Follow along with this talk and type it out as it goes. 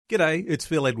G'day, it's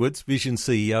Phil Edwards, Vision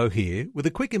CEO here, with a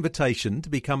quick invitation to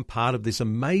become part of this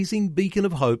amazing beacon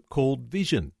of hope called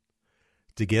Vision.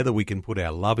 Together we can put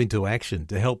our love into action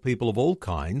to help people of all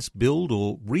kinds build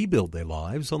or rebuild their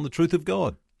lives on the truth of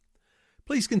God.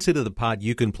 Please consider the part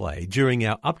you can play during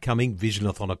our upcoming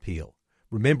Visionathon appeal,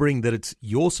 remembering that it's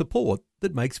your support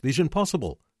that makes Vision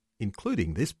possible,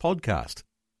 including this podcast.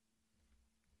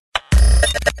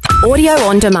 Audio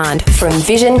on demand from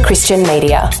Vision Christian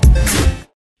Media.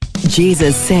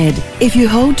 Jesus said, "If you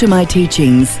hold to my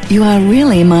teachings, you are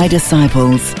really my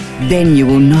disciples. Then you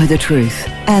will know the truth,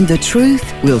 and the truth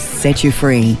will set you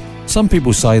free." Some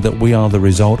people say that we are the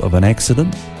result of an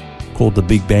accident called the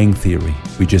Big Bang Theory.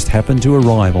 We just happened to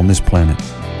arrive on this planet.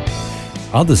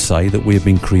 Others say that we have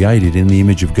been created in the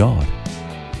image of God.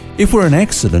 If we're an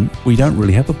accident, we don't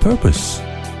really have a purpose.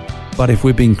 But if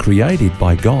we've been created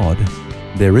by God,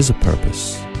 there is a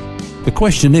purpose. The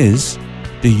question is,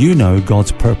 do you know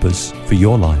God's purpose for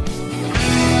your life?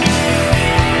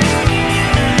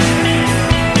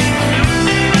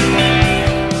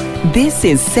 This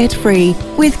is Set Free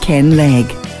with Ken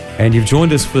Legg. And you've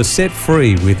joined us for Set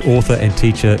Free with author and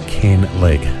teacher Ken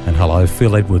Legg. And hello,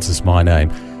 Phil Edwards is my name.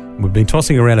 We've been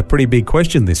tossing around a pretty big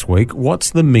question this week.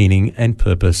 What's the meaning and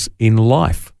purpose in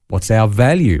life? What's our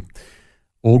value?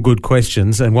 All good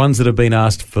questions, and ones that have been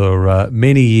asked for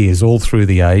many years, all through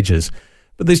the ages.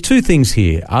 But there's two things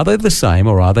here. Are they the same,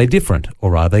 or are they different,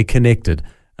 or are they connected?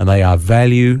 And they are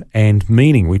value and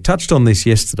meaning. We touched on this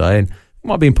yesterday, and it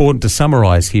might be important to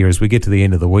summarise here as we get to the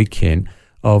end of the week, Ken,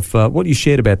 of what you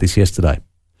shared about this yesterday.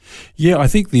 Yeah, I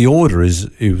think the order is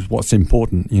what's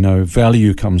important. You know,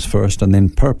 value comes first and then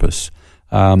purpose.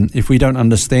 If we don't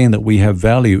understand that we have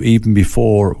value even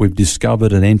before we've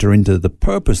discovered and enter into the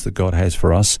purpose that God has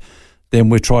for us, then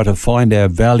we try to find our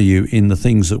value in the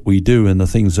things that we do and the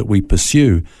things that we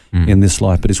pursue in this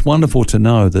life. But it's wonderful to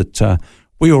know that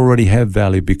we already have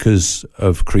value because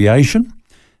of creation,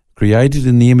 created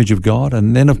in the image of God,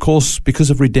 and then, of course, because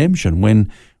of redemption. When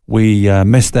we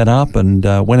messed that up and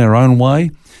went our own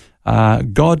way,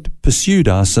 God pursued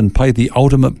us and paid the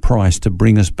ultimate price to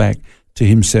bring us back to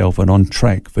himself and on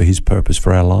track for his purpose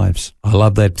for our lives. I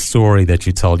love that story that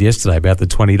you told yesterday about the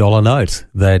 $20 note.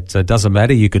 That doesn't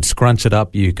matter. You could scrunch it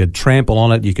up, you could trample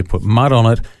on it, you could put mud on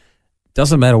it.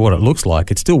 Doesn't matter what it looks like.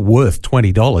 It's still worth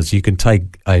 $20. You can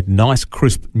take a nice,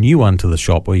 crisp new one to the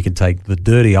shop, or you can take the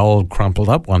dirty, old, crumpled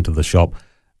up one to the shop,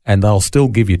 and they'll still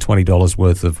give you $20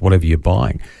 worth of whatever you're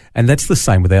buying. And that's the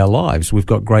same with our lives. We've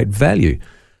got great value.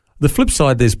 The flip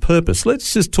side, there's purpose.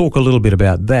 Let's just talk a little bit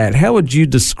about that. How would you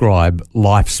describe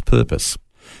life's purpose?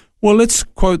 Well, let's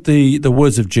quote the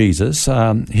words of Jesus.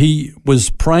 He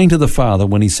was praying to the Father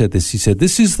when he said this. He said,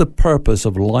 "This is the purpose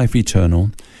of life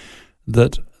eternal,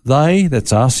 that they,"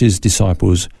 that's us, his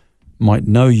disciples, "might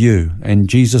know you and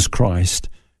Jesus Christ,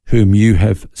 whom you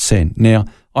have sent." Now,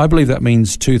 I believe that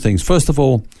means two things. First of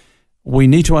all, we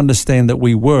need to understand that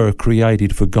we were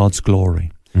created for God's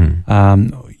glory.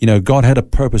 God had a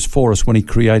purpose for us when he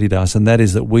created us, and that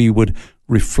is that we would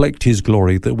reflect his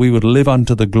glory, that we would live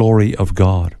unto the glory of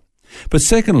God. But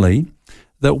secondly,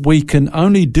 that we can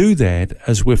only do that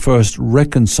as we're first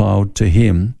reconciled to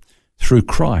him through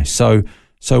Christ.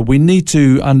 So we need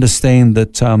to understand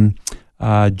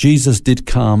that Jesus did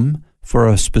come for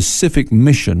a specific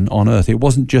mission on earth. It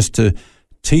wasn't just to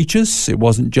teach us. It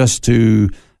wasn't just to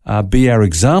be our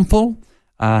example.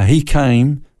 He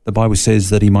came, the Bible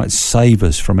says, that he might save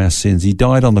us from our sins. He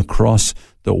died on the cross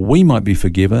that we might be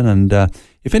forgiven. And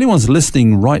if anyone's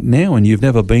listening right now and you've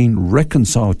never been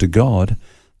reconciled to God,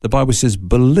 the Bible says,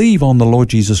 believe on the Lord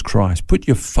Jesus Christ. Put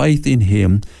your faith in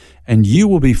him, and you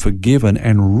will be forgiven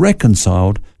and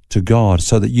reconciled to God,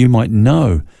 so that you might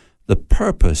know the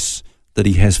purpose that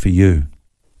he has for you.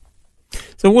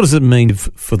 So what does it mean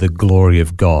for the glory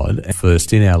of God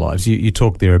first in our lives? You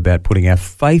talk there about putting our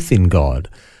faith in God.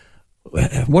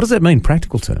 What does that mean in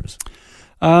practical terms?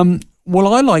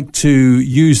 Well, I like to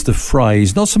use the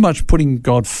phrase, not so much putting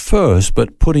God first,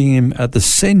 but putting him at the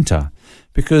center.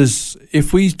 Because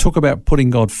if we talk about putting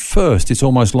God first, it's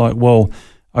almost like, well,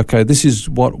 okay, this is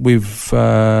what we've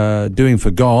doing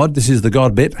for God. This is the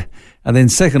God bit. And then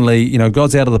secondly,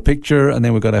 God's out of the picture, and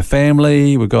then we've got our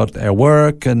family, we've got our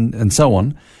work, and so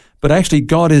on. But actually,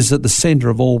 God is at the center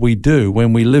of all we do.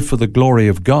 When we live for the glory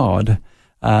of God,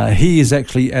 he is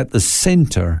actually at the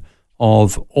center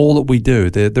of all that we do.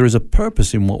 There is a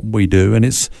purpose in what we do, and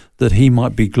it's that he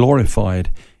might be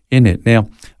glorified in it. Now,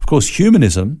 of course,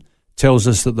 humanism tells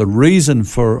us that the reason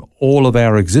for all of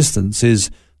our existence is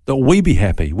that that we be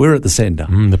happy. We're at the center.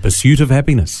 The pursuit of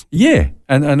happiness. Yeah,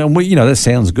 and we, that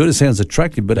sounds good. It sounds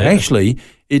attractive, but actually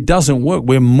it doesn't work.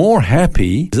 We're more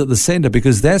happy at the center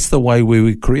because that's the way we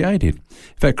were created.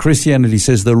 In fact, Christianity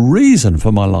says the reason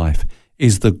for my life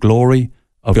is the glory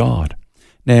of God.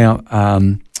 Now,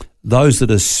 those that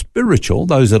are spiritual,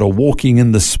 those that are walking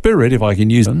in the Spirit, if I can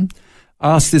use them,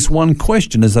 ask this one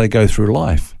question as they go through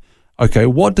life. Okay,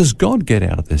 what does God get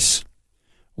out of this?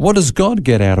 What does God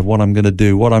get out of what I'm going to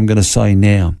do, what I'm going to say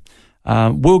now?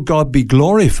 Will God be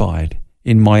glorified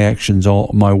in my actions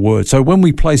or my words? So when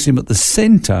we place him at the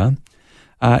center,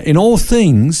 in all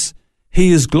things,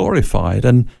 he is glorified,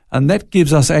 and that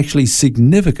gives us actually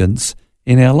significance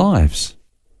in our lives.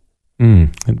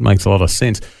 It makes a lot of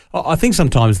sense. I think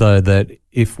sometimes, though, that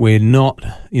if we're not,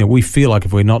 we feel like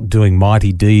if we're not doing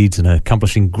mighty deeds and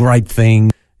accomplishing great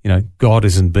things, God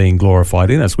isn't being glorified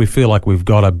in us. We feel like we've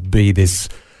got to be this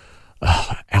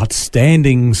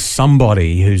outstanding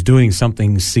somebody who's doing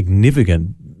something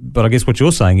significant. But I guess what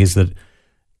you're saying is that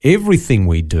everything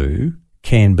we do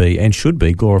can be and should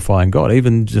be glorifying God,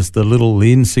 even just the little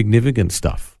insignificant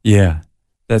stuff. Yeah,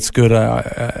 that's good.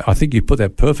 I think you put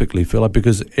that perfectly, Philip,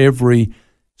 because every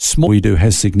small we do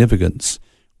has significance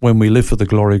when we live for the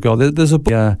glory of God. There's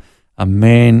a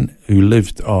man who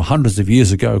lived hundreds of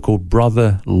years ago called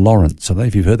Brother Lawrence. I don't know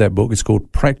if you've heard that book. It's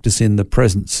called Practice in the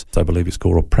Presence, I believe it's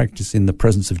called, or Practice in the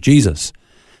Presence of Jesus.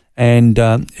 And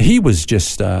he was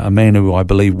just a man who I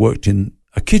believe worked in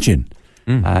a kitchen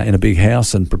in a big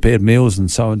house and prepared meals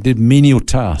and so on, did menial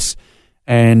tasks.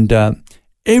 And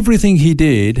everything he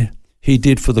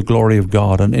did for the glory of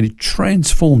God. And it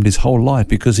transformed his whole life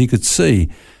because he could see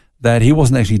that he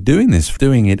wasn't actually doing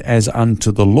it as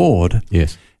unto the Lord.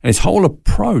 Yes. And his whole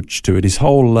approach to it, his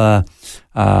whole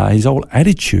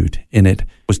attitude in it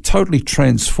was totally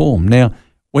transformed. Now,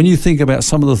 when you think about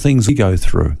some of the things we go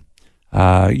through,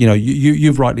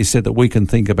 you've rightly said that we can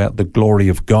think about the glory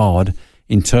of God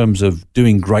in terms of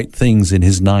doing great things in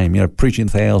his name, preaching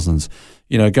thousands,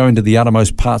 going to the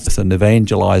uttermost parts and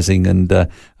evangelizing and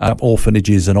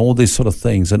orphanages and all these sort of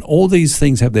things. And all these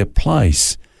things have their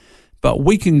place. But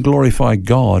we can glorify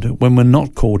God when we're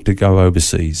not called to go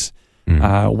overseas.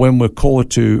 When we're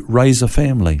called to raise a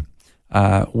family,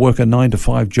 work a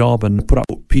 9-to-5 job and put up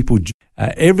people.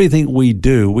 Everything we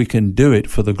do, we can do it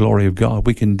for the glory of God.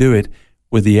 We can do it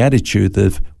with the attitude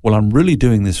of, well, I'm really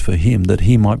doing this for him, that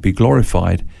he might be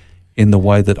glorified in the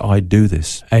way that I do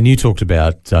this. And you talked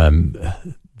about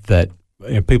that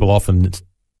people often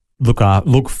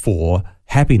look for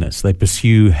happiness. They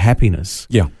pursue happiness.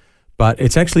 Yeah. But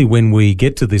it's actually when we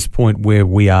get to this point where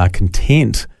we are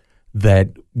content that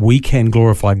we can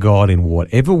glorify God in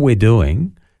whatever we're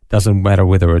doing, doesn't matter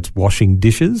whether it's washing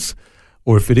dishes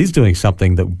or if it is doing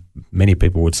something that many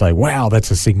people would say, wow,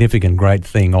 that's a significant, great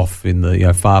thing off in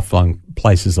the far-flung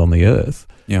places on the earth.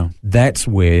 Yeah. That's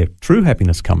where true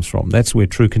happiness comes from. That's where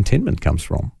true contentment comes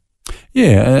from.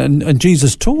 Yeah, and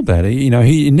Jesus taught that.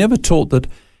 He never taught that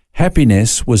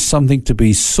happiness was something to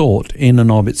be sought in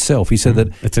and of itself. He said that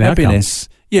it's an happiness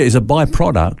is a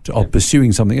byproduct of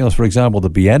pursuing something else. For example, the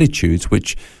Beatitudes,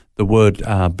 which the word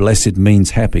blessed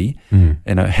means happy,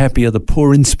 happy are the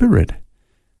poor in spirit,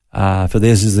 for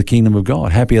theirs is the kingdom of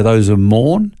God. Happy are those who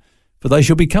mourn, for they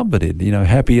shall be comforted.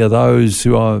 Happy are those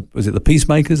who are, the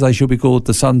peacemakers, they shall be called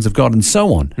the sons of God, and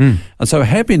so on. And so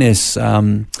happiness,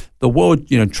 the world,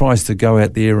 tries to go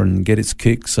out there and get its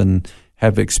kicks and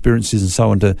have experiences and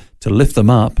so on to lift them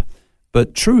up.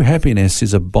 But true happiness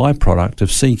is a byproduct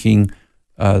of seeking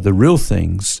the real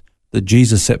things that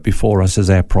Jesus set before us as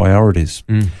our priorities.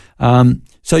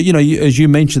 So, as you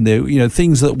mentioned there,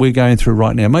 things that we're going through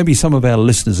right now, maybe some of our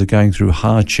listeners are going through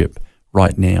hardship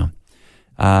right now.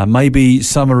 Maybe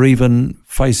some are even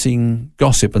facing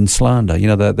gossip and slander.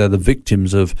 They're the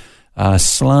victims of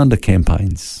slander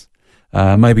campaigns.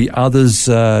 Maybe others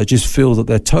just feel that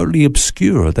they're totally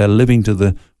obscure. They're living to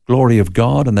the glory of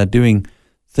God and they're doing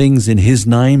things in his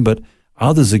name, but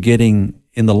others are getting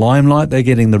in the limelight. They're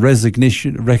getting the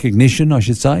recognition, I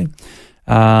should say.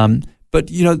 But,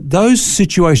 those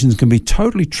situations can be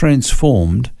totally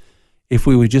transformed if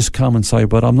we would just come and say,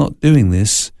 but I'm not doing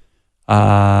this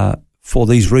for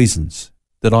these reasons,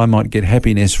 that I might get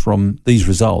happiness from these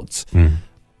results.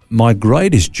 My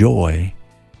greatest joy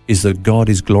is that God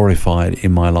is glorified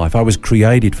in my life. I was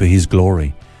created for his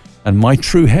glory, and my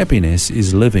true happiness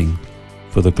is living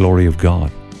for the glory of God.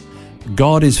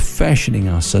 God is fashioning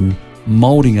us and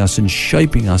molding us and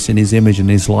shaping us in his image and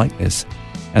his likeness.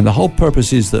 And the whole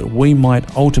purpose is that we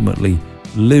might ultimately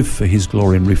live for his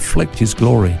glory and reflect his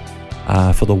glory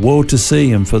for the world to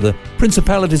see and for the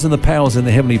principalities and the powers in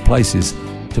the heavenly places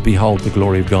to behold the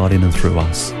glory of God in and through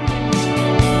us.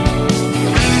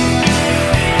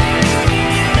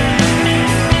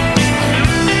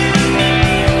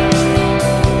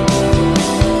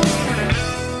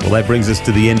 Well, that brings us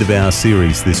to the end of our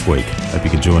series this week. Hope you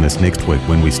can join us next week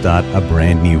when we start a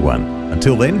brand new one.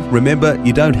 Until then, remember,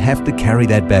 you don't have to carry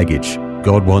that baggage.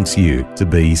 God wants you to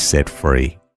be set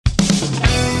free.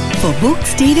 For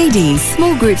books, DVDs,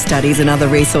 small group studies and other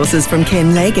resources from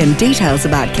Ken Legg and details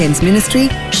about Ken's ministry,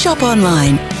 shop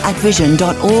online at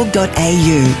vision.org.au.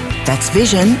 That's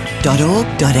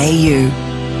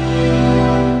vision.org.au.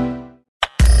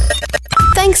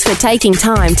 Thanks for taking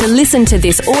time to listen to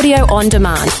this audio on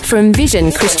demand from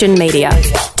Vision Christian Media.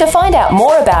 To find out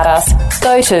more about us,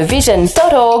 go to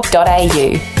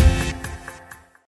vision.org.au.